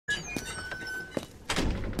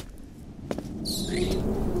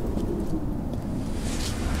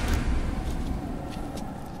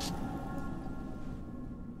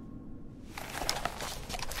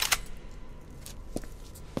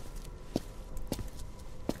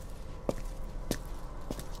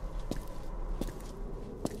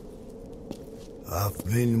I've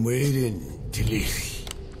been waiting, Tilich.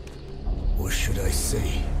 Or should I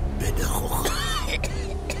say, Bedachoch.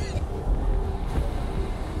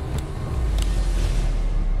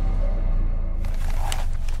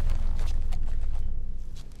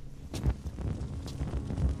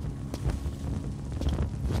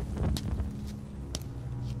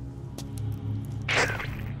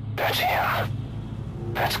 That's him.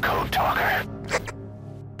 That's Code Talker.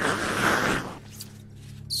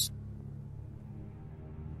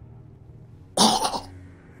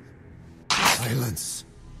 Silence.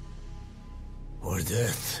 Or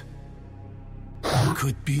death.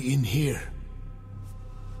 Could be in here.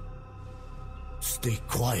 Stay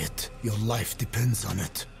quiet. Your life depends on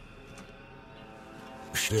it.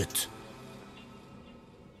 Shit.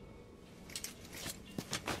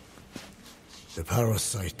 The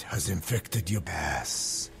parasite has infected your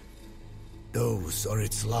ass. Those are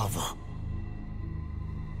its larvae.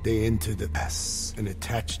 They enter the ass and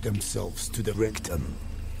attach themselves to the rectum.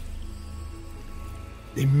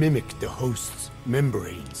 They mimic the host's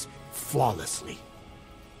membranes flawlessly.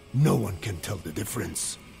 No one can tell the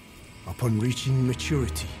difference. Upon reaching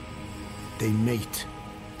maturity, they mate.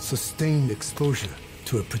 Sustained exposure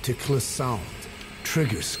to a particular sound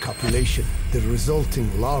triggers copulation. The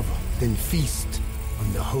resulting larva then feast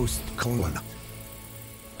on the host colon,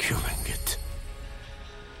 killing it.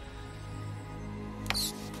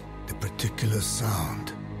 The particular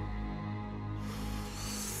sound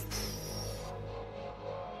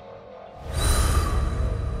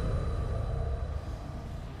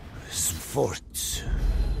is forts.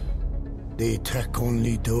 They attack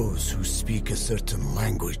only those who speak a certain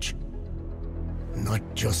language, not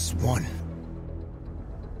just one.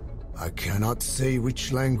 I cannot say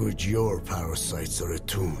which language your parasites are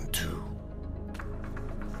attuned to.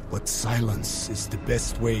 But silence is the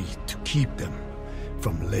best way to keep them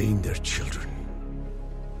from laying their children.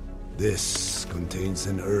 This contains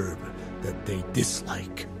an herb that they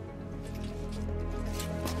dislike.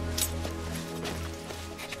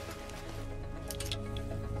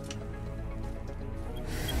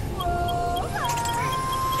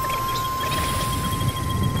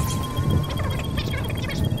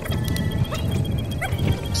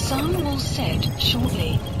 Sun will set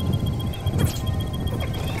shortly.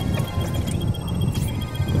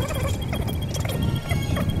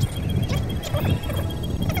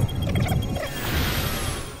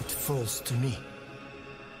 It falls to me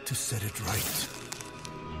to set it right.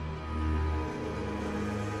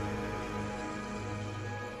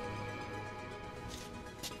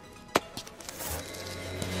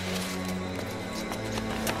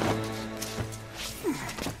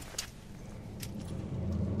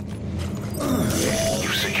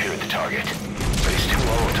 Target, but he's too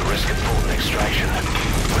low to risk a full extraction.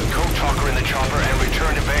 Put Code Talker in the chopper and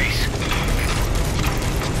return to base.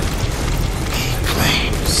 He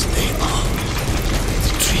claims they are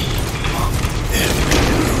the dream of every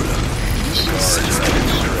ruler.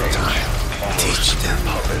 Teach them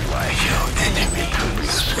your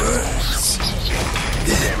enemy's words.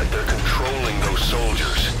 Damn it, they're controlling those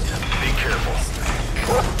soldiers. Be careful.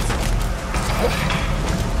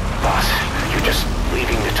 Boss, you're just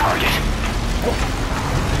leaving the target.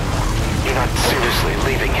 You're not seriously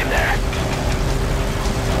leaving him there.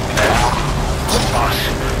 Boss,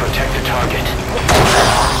 protect the target.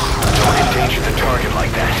 Don't endanger the target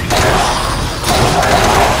like that.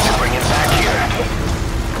 To bring in